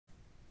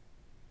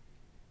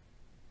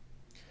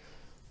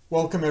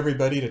Welcome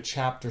everybody to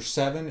Chapter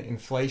 7,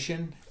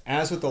 Inflation.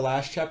 As with the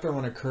last chapter, I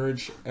want to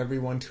encourage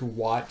everyone to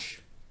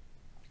watch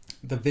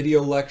the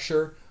video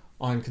lecture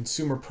on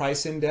Consumer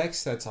Price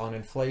Index that's on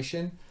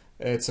inflation.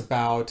 It's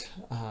about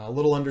a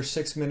little under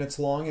 6 minutes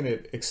long, and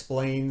it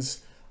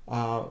explains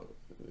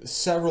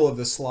several of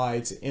the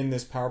slides in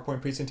this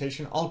PowerPoint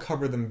presentation. I'll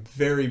cover them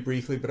very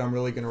briefly, but I'm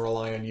really going to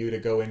rely on you to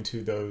go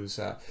into those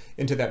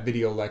into that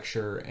video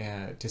lecture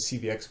and to see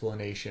the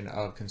explanation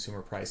of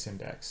Consumer Price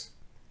Index.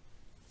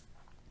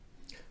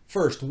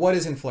 First, what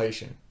is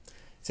inflation?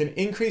 It's an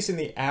increase in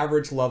the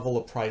average level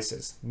of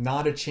prices,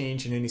 not a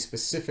change in any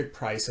specific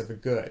price of a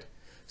good.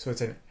 So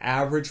it's an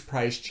average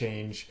price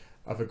change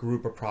of a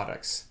group of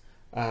products.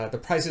 The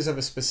prices of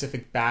a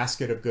specific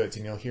basket of goods,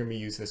 and you'll hear me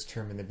use this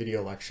term in the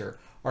video lecture,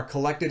 are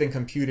collected and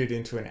computed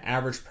into an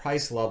average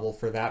price level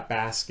for that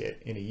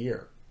basket in a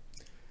year.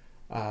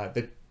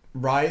 The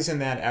rise in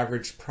that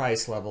average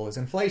price level is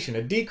inflation.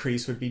 A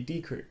decrease would be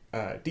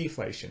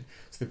deflation.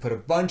 So they put a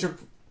bunch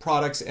of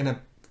products in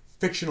a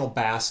fictional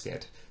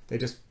basket. They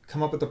just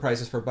come up with the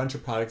prices for a bunch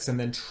of products and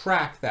then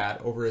track that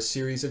over a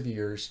series of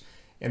years,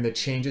 and the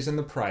changes in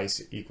the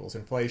price equals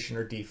inflation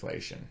or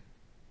deflation.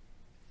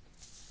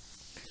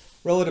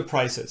 Relative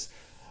prices.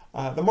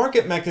 The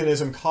market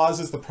mechanism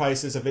causes the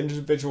prices of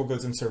individual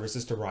goods and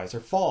services to rise or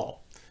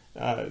fall.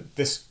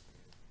 This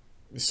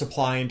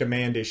supply and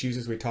demand issues,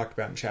 as we talked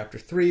about in Chapter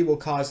 3, will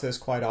cause this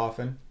quite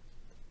often.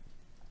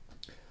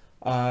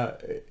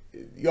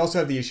 You also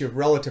have the issue of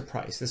relative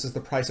price. This is the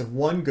price of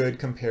one good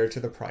compared to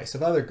the price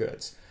of other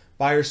goods.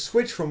 Buyers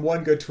switch from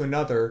one good to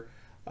another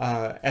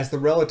as the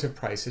relative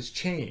prices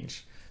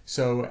change.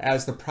 So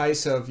as the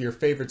price of your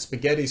favorite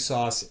spaghetti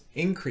sauce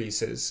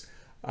increases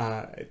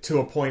to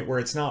a point where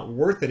it's not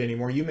worth it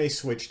anymore, you may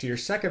switch to your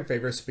second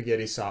favorite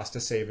spaghetti sauce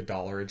to save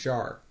 $1 a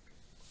jar.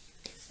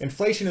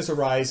 Inflation is a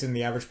rise in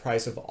the average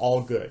price of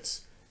all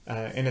goods,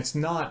 and it's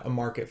not a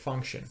market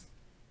function.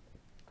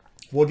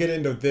 We'll get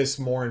into this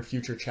more in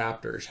future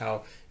chapters,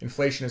 how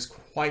inflation is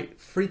quite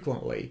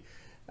frequently,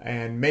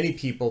 and many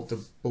people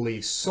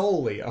believe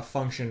solely, a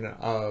function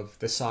of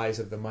the size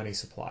of the money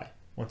supply.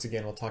 Once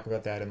again, we'll talk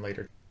about that in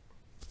later.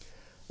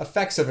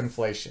 Effects of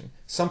inflation.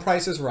 Some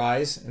prices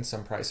rise and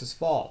some prices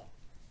fall.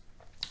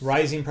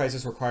 Rising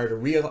prices require to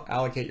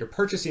reallocate your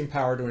purchasing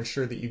power to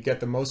ensure that you get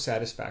the most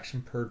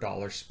satisfaction per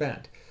dollar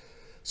spent.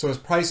 So as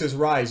prices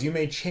rise, you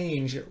may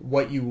change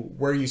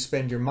where you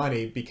spend your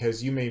money,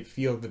 because you may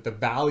feel that the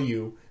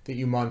value that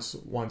you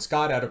once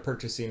got out of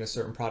purchasing a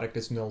certain product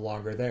is no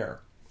longer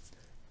there.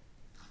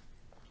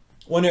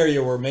 One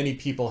area where many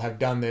people have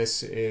done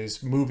this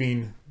is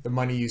moving the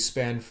money you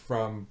spend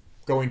from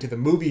going to the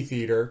movie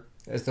theater,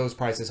 as those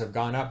prices have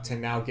gone up, to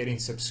now getting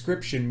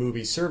subscription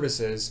movie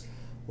services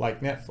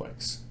like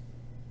Netflix.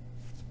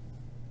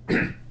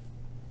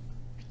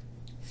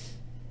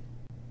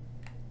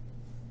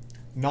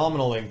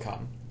 Nominal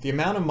income. The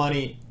amount of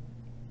money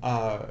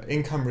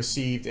income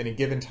received in a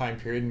given time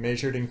period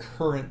measured in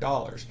current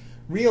dollars.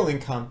 Real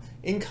income,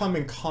 income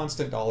in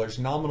constant dollars,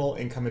 nominal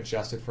income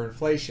adjusted for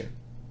inflation.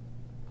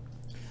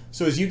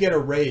 So as you get a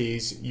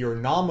raise, your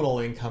nominal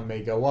income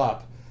may go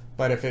up,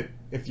 but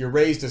if your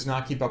raise does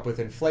not keep up with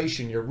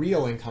inflation, your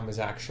real income is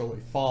actually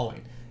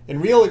falling.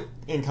 And real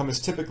income is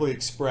typically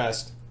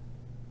expressed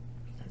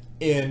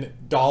in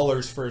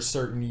dollars for a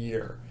certain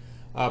year.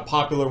 A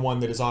popular one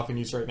that is often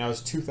used right now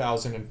is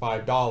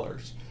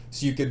 $2,005.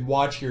 So you could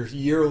watch your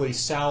yearly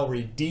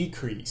salary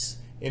decrease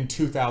in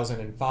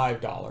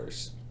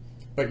 $2,005,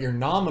 but your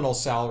nominal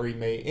salary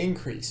may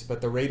increase,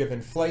 but the rate of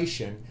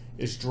inflation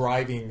is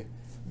driving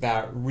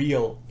that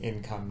real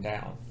income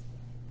down.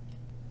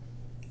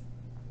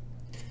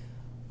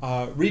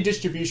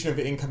 Redistribution of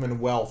income and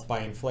wealth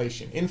by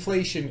inflation.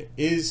 Inflation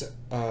is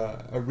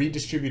a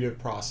redistributive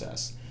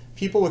process.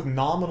 People with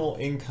nominal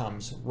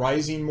incomes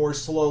rising more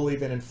slowly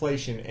than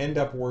inflation end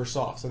up worse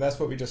off. So that's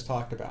what we just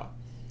talked about.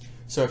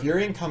 So if your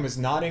income is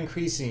not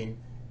increasing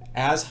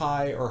as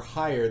high or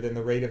higher than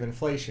the rate of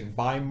inflation,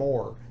 by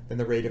more than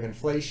the rate of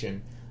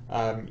inflation,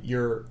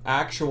 your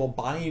actual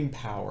buying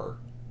power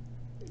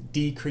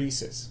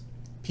decreases.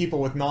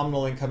 People with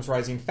nominal incomes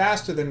rising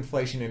faster than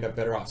inflation end up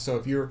better off. So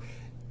if your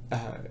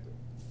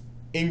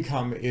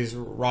income is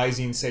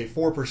rising, say,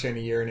 4% a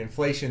year, and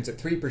inflation's at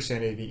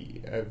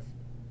 3%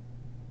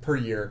 per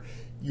year,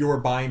 your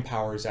buying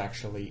power is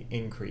actually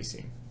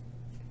increasing.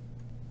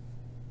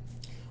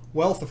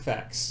 Wealth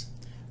effects.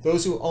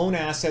 Those who own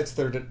assets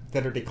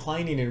that are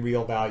declining in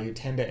real value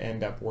tend to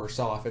end up worse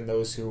off, and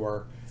those who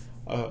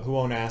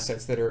own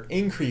assets that are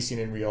increasing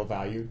in real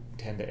value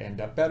tend to end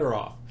up better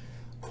off.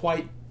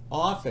 Quite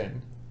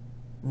often,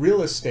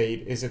 real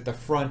estate is at the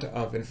front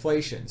of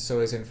inflation.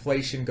 So as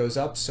inflation goes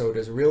up, so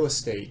does real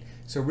estate.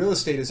 So real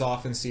estate is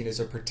often seen as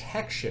a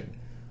protection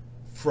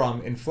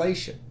from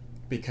inflation,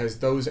 because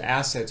those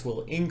assets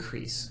will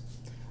increase.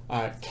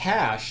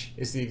 Cash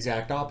is the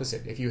exact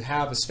opposite. If you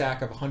have a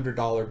stack of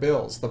 $100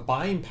 bills, the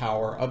buying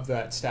power of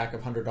that stack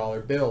of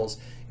 $100 bills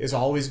is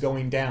always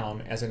going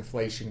down as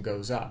inflation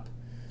goes up.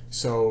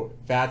 So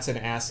that's an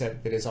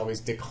asset that is always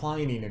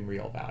declining in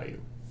real value.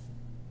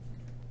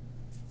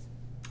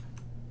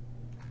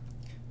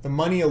 The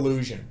money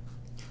illusion,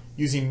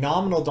 using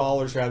nominal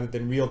dollars rather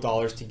than real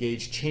dollars to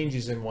gauge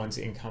changes in one's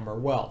income or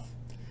wealth.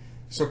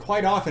 So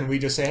quite often we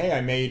just say, hey,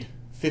 I made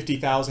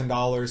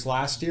 $50,000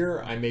 last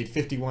year, I made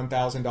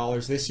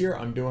 $51,000 this year,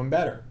 I'm doing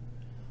better.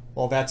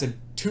 Well, that's a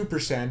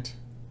 2%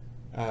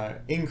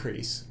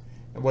 increase.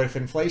 And what if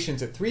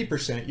inflation's at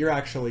 3%, you're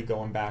actually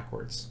going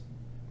backwards.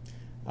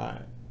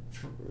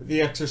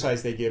 The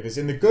exercise they give is,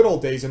 in the good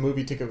old days, a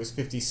movie ticket was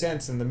 50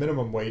 cents and the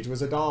minimum wage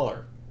was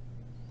 $1.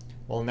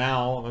 Well,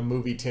 now a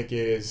movie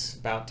ticket is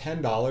about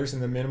 $10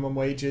 and the minimum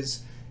wage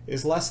is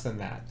less than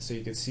that. So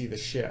you can see the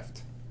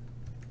shift.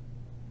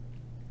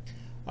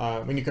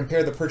 When you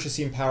compare the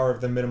purchasing power of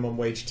the minimum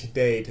wage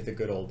today to the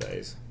good old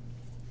days.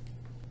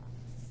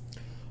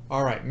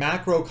 All right,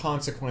 macro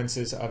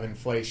consequences of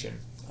inflation.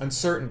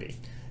 Uncertainty.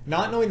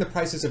 Not knowing the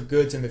prices of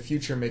goods in the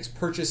future makes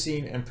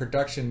purchasing and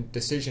production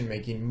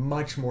decision-making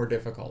much more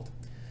difficult.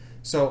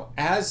 So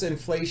as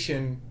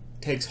inflation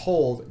takes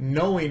hold,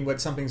 knowing what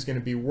something's going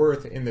to be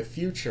worth in the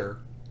future,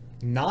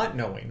 not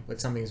knowing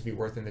what something's going to be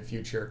worth in the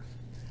future,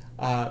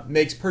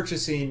 makes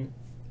purchasing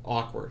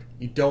awkward.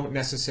 You don't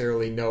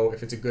necessarily know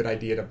if it's a good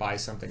idea to buy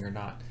something or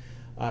not.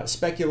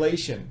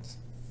 Speculations.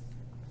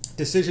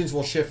 Decisions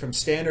will shift from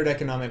standard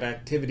economic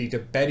activity to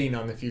betting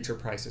on the future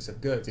prices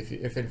of goods.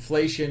 If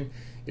inflation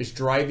is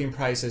driving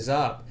prices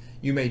up,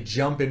 you may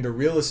jump into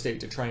real estate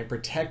to try and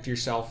protect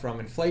yourself from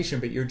inflation,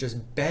 but you're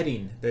just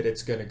betting that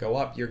it's going to go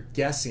up. You're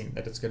guessing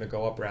that it's going to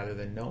go up rather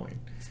than knowing.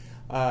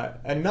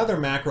 Another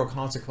macro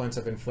consequence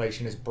of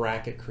inflation is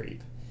bracket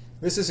creep.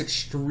 This is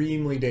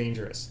extremely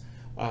dangerous.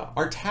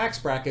 Our tax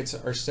brackets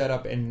are set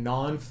up in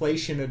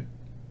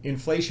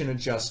inflation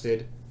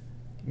adjusted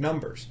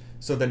numbers.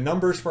 So the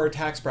numbers for our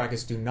tax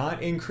brackets do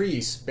not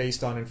increase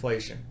based on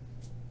inflation.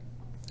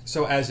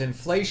 So as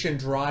inflation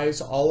drives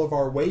all of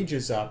our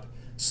wages up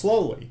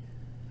slowly,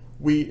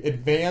 we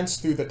advance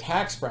through the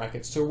tax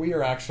brackets, so we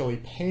are actually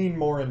paying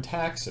more in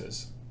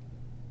taxes,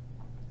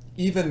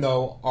 even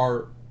though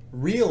our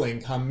real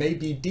income may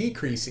be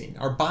decreasing,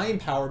 our buying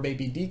power may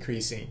be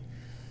decreasing.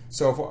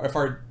 So if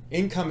our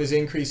income is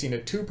increasing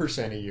at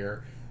 2% a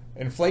year,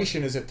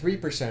 inflation is at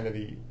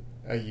 3%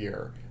 a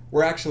year,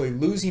 we're actually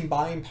losing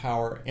buying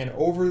power, and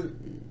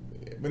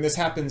when this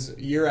happens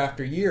year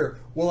after year,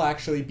 we'll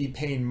actually be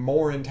paying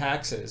more in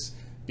taxes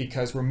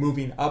because we're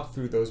moving up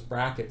through those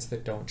brackets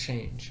that don't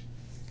change.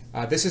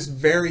 This is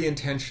very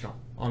intentional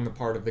on the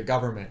part of the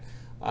government,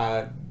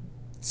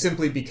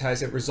 simply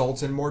because it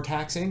results in more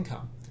tax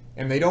income.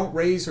 And they don't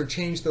raise or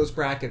change those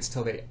brackets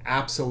till they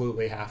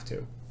absolutely have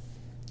to,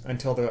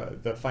 until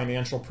the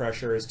financial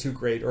pressure is too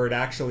great or it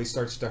actually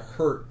starts to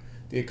hurt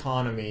the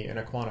economy in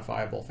a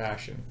quantifiable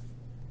fashion.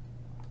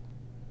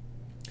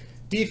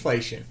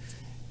 Deflation.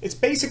 It's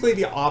basically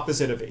the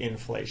opposite of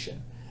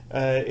inflation.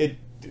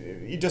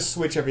 You just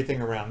switch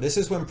everything around. This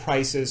is when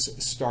prices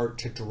start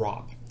to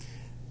drop.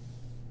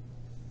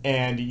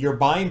 And your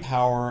buying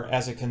power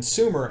as a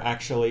consumer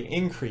actually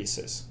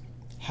increases.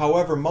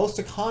 However, most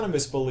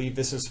economists believe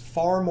this is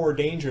far more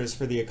dangerous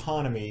for the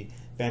economy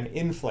than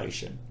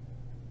inflation.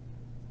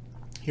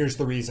 Here's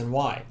the reason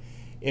why.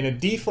 In a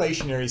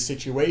deflationary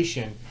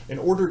situation, in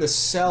order to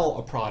sell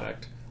a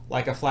product,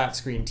 like a flat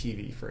screen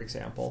TV, for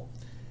example,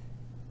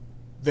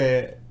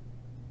 the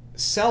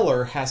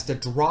seller has to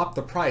drop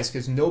the price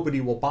because nobody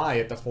will buy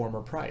at the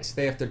former price.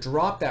 They have to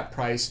drop that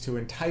price to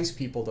entice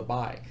people to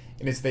buy.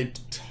 And as they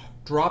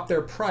drop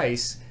their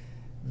price,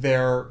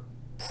 their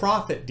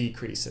profit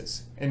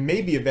decreases and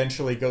maybe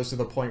eventually goes to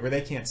the point where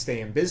they can't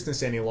stay in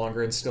business any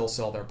longer and still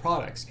sell their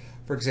products.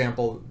 For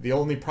example, the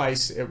only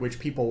price at which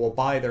people will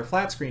buy their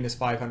flat screen is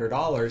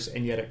 $500,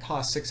 and yet it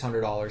costs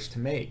 $600 to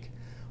make.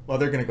 Well,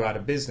 they're going to go out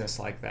of business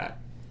like that.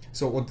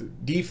 So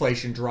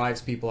deflation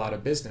drives people out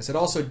of business. It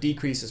also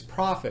decreases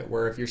profit,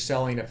 where if you're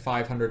selling at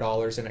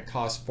 $500 and it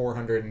costs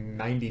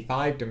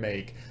 $495 to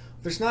make,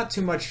 there's not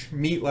too much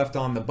meat left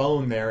on the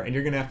bone there, and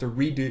you're going to have to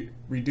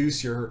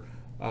reduce your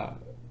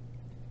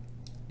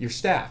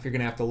staff. You're going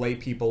to have to lay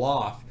people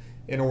off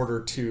in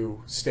order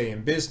to stay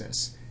in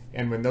business.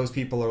 And when those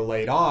people are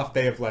laid off,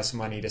 they have less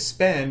money to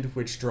spend,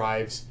 which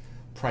drives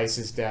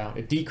prices down.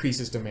 It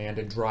decreases demand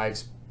and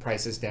drives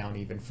prices down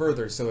even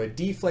further. So a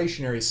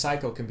deflationary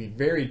cycle can be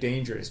very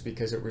dangerous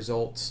because it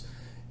results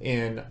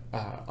in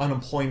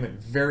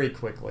unemployment very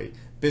quickly.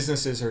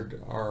 Businesses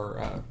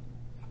are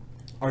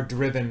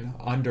driven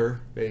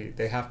under.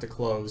 They have to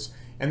close.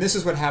 And this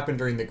is what happened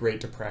during the Great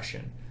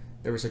Depression.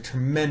 There was a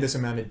tremendous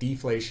amount of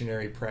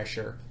deflationary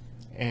pressure,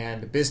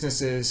 and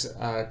businesses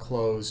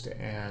closed,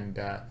 and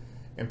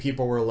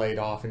people were laid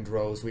off in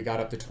droves. We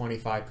got up to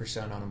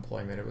 25%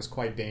 unemployment. It was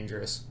quite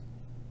dangerous.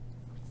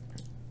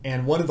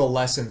 And one of the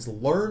lessons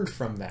learned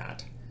from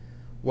that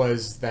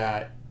was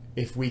that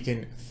if we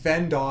can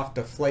fend off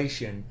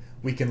deflation,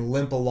 we can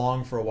limp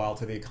along for a while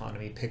till the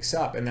economy picks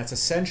up. And that's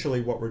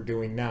essentially what we're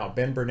doing now.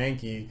 Ben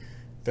Bernanke,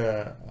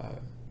 the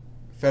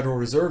Federal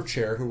Reserve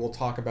Chair, who we'll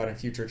talk about in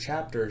future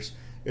chapters,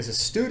 is a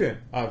student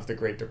of the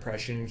Great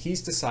Depression. And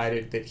he's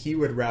decided that he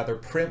would rather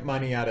print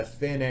money out of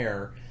thin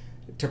air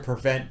to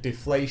prevent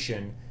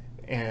deflation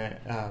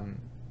and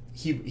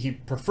he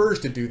prefers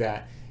to do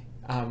that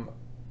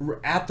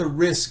at the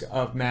risk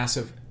of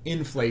massive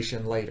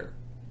inflation later.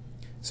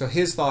 So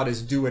his thought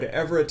is do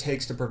whatever it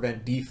takes to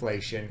prevent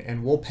deflation,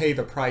 and we'll pay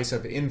the price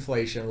of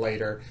inflation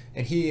later.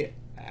 And he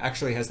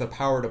actually has the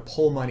power to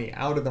pull money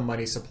out of the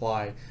money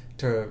supply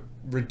to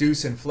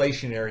reduce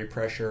inflationary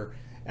pressure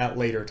at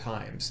later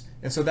times.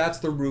 And so that's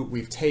the route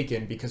we've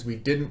taken because we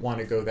didn't want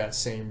to go that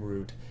same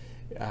route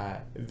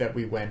that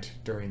we went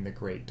during the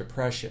Great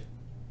Depression.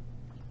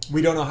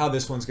 We don't know how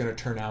this one's going to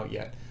turn out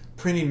yet.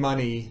 Printing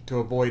money to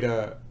avoid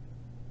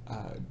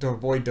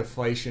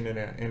deflation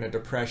in a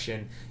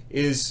depression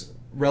is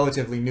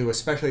relatively new,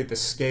 especially at the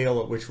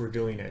scale at which we're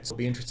doing it. So it'll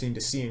be interesting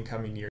to see in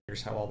coming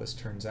years how all this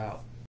turns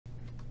out.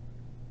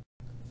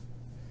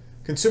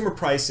 Consumer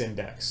Price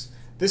Index.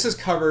 This is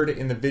covered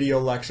in the video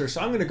lecture, so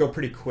I'm going to go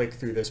pretty quick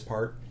through this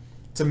part.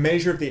 It's a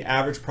measure of the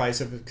average price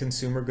of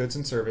consumer goods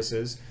and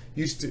services.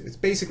 It's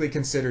basically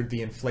considered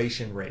the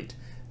inflation rate,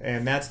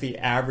 and that's the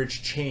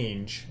average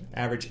change,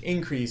 average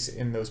increase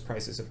in those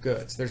prices of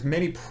goods. There's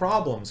many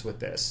problems with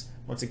this.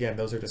 Once again,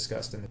 those are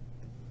discussed in the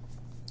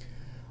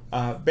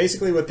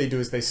basically what they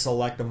do is they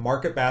select a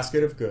market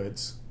basket of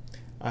goods.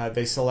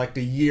 They select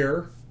a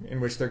year in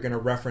which they're going to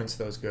reference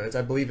those goods.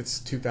 I believe it's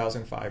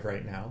 2005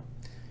 right now.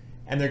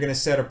 And they're going to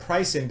set a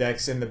price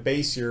index in the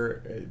base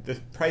year. The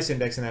price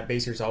index in that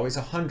base year is always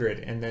 100.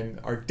 And then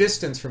our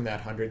distance from that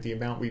 100, the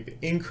amount we've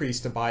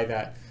increased to buy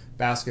that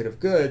basket of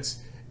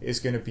goods, is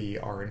going to be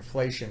our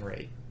inflation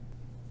rate.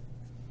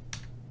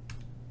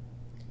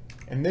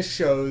 And this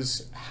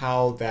shows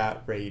how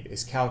that rate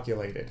is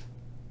calculated.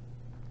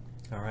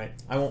 All right,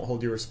 I won't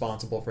hold you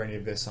responsible for any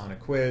of this on a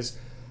quiz,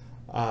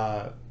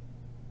 but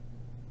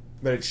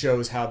it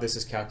shows how this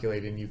is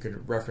calculated, and you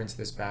could reference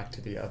this back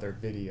to the other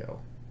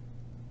video.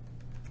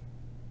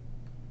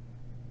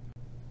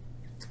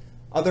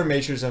 Other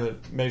measures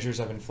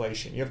of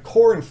inflation. You have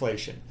core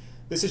inflation.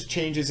 This is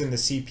changes in the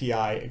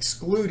CPI,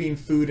 excluding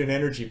food and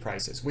energy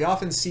prices. We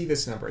often see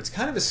this number. It's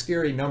kind of a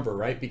scary number,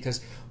 right?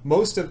 Because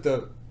most of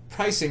the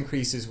price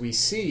increases we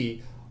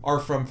see are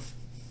from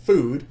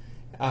food,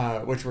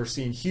 which we're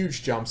seeing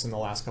huge jumps in the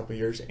last couple of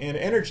years, and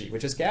energy,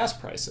 which is gas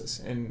prices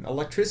and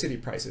electricity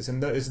prices.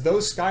 And as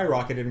those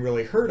skyrocketed and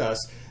really hurt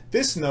us,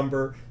 this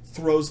number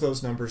throws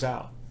those numbers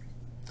out.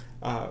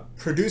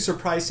 Producer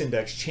price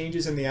index,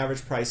 changes in the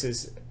average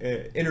prices,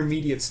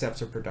 intermediate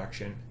steps of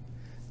production.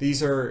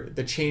 These are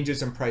the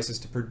changes in prices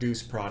to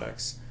produce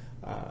products.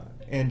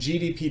 And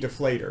GDP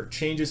deflator,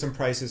 changes in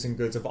prices and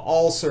goods of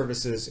all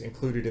services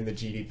included in the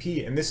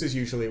GDP. And this is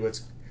usually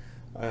what's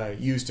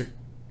used to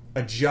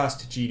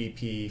adjust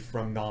GDP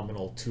from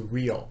nominal to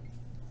real.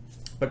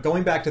 But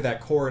going back to that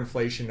core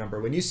inflation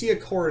number, when you see a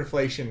core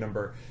inflation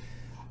number,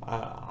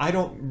 I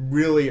don't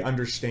really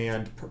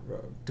understand,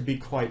 to be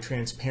quite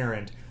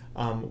transparent,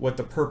 what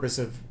the purpose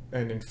of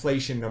an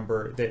inflation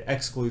number that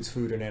excludes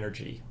food and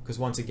energy, because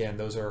once again,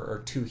 those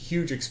are two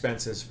huge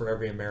expenses for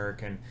every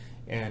American,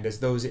 and as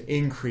those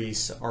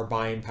increase, our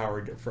buying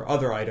power for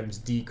other items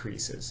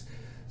decreases.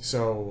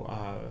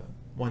 So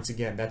once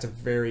again, that's a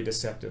very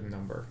deceptive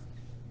number.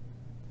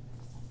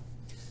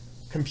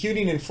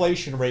 Computing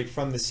inflation rate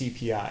from the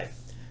CPI.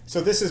 So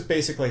this is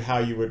basically how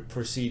you would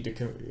proceed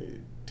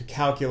to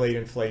calculate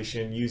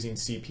inflation using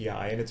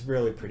CPI, and it's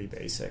really pretty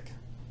basic.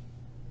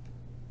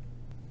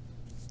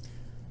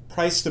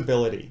 Price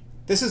stability.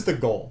 This is the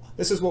goal.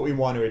 This is what we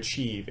want to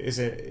achieve, is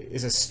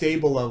a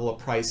stable level of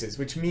prices,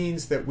 which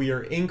means that we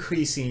are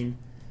increasing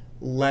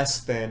less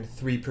than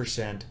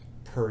 3%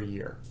 per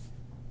year.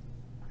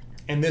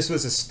 And this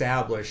was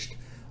established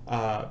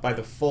by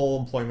the Full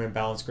Employment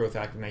Balanced Growth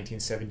Act of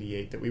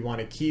 1978, that we want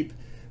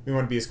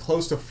to be as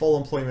close to full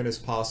employment as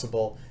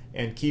possible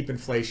and keep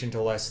inflation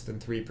to less than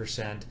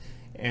 3%.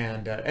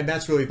 And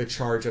that's really the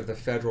charge of the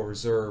Federal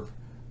Reserve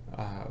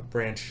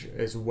branch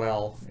as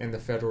well, and the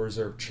Federal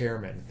Reserve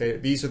Chairman.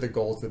 These are the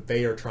goals that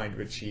they are trying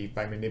to achieve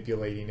by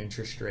manipulating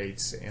interest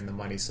rates and the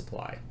money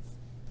supply.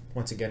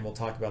 Once again, we'll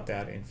talk about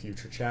that in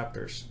future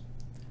chapters.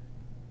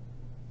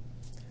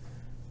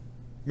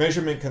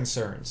 Measurement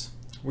concerns.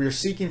 We are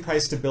seeking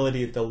price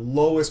stability at the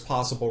lowest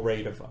possible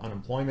rate of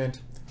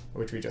unemployment,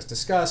 which we just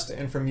discussed,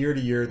 and from year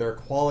to year there are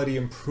quality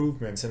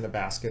improvements in the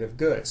basket of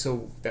goods.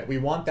 So that we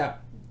want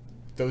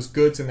those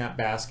goods in that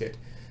basket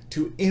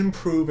to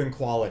improve in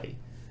quality.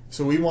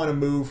 So we want to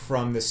move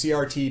from the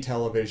CRT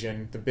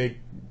television, the big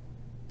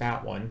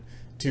fat one,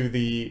 to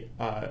the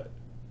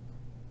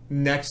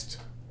next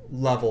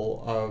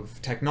level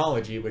of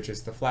technology, which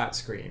is the flat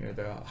screen or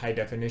the high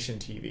definition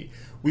TV.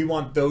 We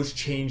want those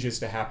changes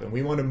to happen.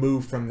 We want to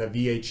move from the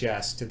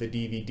VHS to the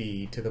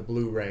DVD to the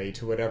Blu-ray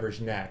to whatever's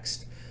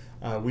next.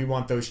 We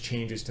want those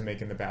changes to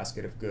make in the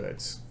basket of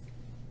goods.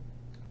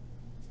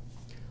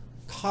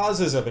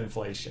 Causes of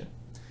inflation.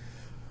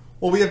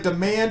 Well, we have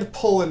demand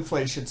pull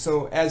inflation.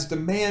 So as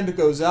demand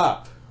goes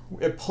up,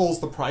 it pulls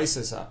the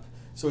prices up.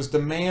 So as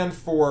demand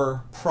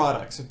for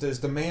products, if there's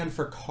demand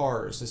for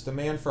cars, as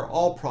demand for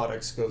all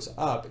products goes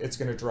up, it's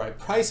going to drive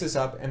prices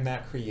up, and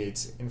that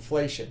creates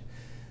inflation.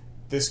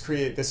 This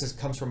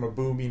comes from a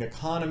booming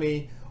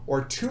economy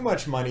or too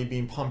much money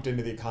being pumped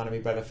into the economy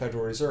by the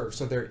Federal Reserve.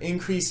 So they're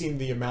increasing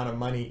the amount of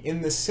money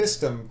in the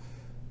system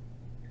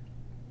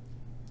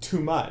too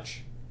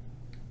much.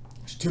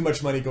 There's too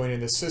much money going in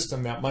the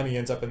system. That money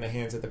ends up in the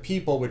hands of the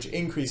people, which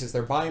increases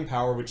their buying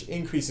power, which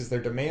increases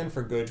their demand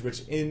for goods,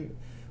 which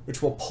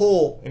will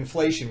pull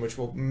inflation, which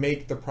will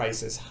make the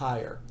prices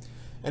higher.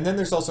 And then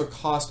there's also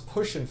cost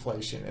push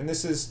inflation, and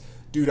this is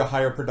due to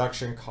higher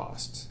production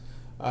costs.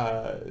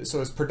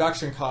 So as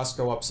production costs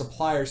go up,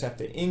 suppliers have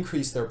to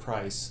increase their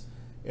price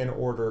in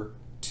order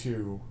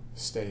to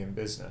stay in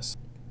business.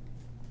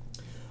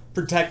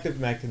 Protective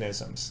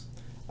mechanisms.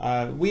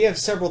 We have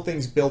several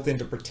things built in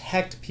to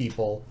protect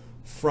people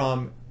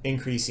from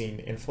increasing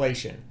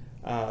inflation.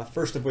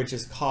 First of which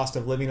is cost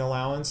of living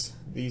allowance.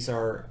 These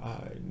are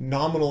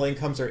nominal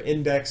incomes are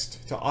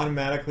indexed to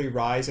automatically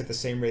rise at the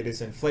same rate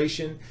as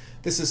inflation.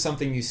 This is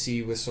something you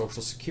see with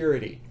Social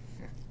Security.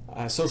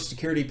 Social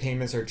Security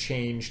payments are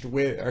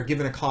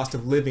given a cost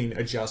of living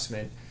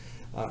adjustment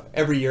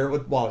every year.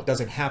 While it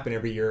doesn't happen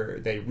every year,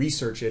 they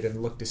research it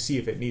and look to see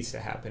if it needs to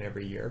happen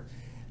every year.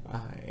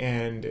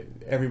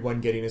 And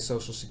everyone getting a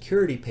Social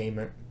Security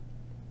payment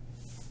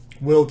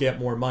will get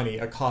more money,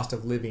 a cost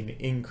of living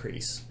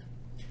increase.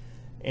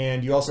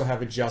 And you also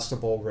have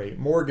adjustable rate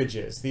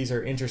mortgages. These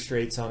are interest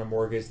rates on a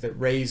mortgage that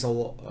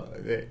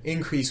that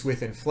increase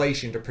with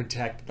inflation to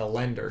protect the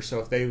lender. So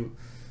if they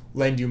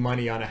lend you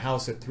money on a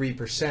house at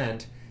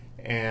 3%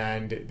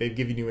 and they've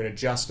given you an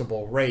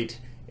adjustable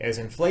rate, as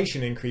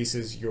inflation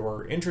increases,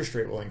 your interest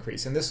rate will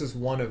increase. And this is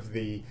one of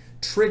the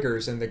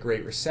triggers in the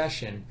Great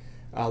Recession.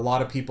 A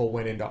lot of people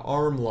went into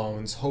ARM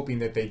loans hoping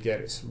that they'd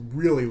get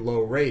really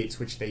low rates,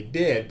 which they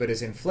did, but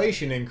as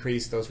inflation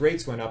increased, those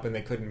rates went up and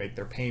they couldn't make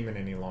their payment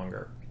any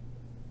longer.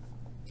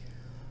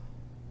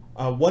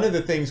 One of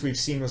the things we've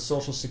seen with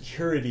Social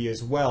Security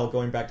as well,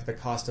 going back to the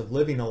cost of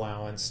living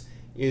allowance,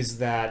 is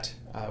that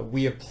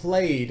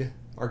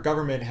our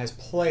government has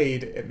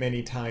played at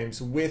many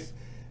times with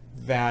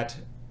that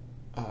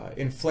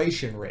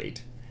inflation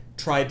rate,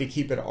 tried to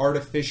keep it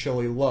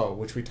artificially low,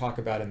 which we talk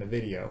about in the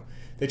video.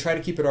 They try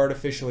to keep it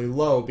artificially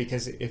low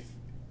because if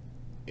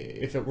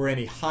it were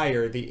any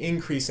higher, the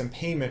increase in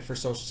payment for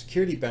Social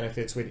Security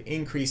benefits would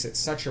increase at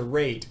such a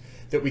rate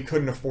that we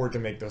couldn't afford to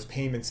make those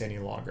payments any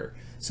longer.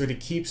 So to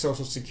keep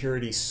Social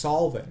Security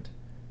solvent,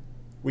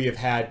 we have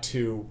had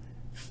to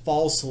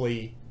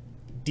falsely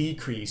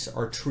decrease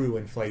our true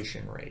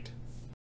inflation rate.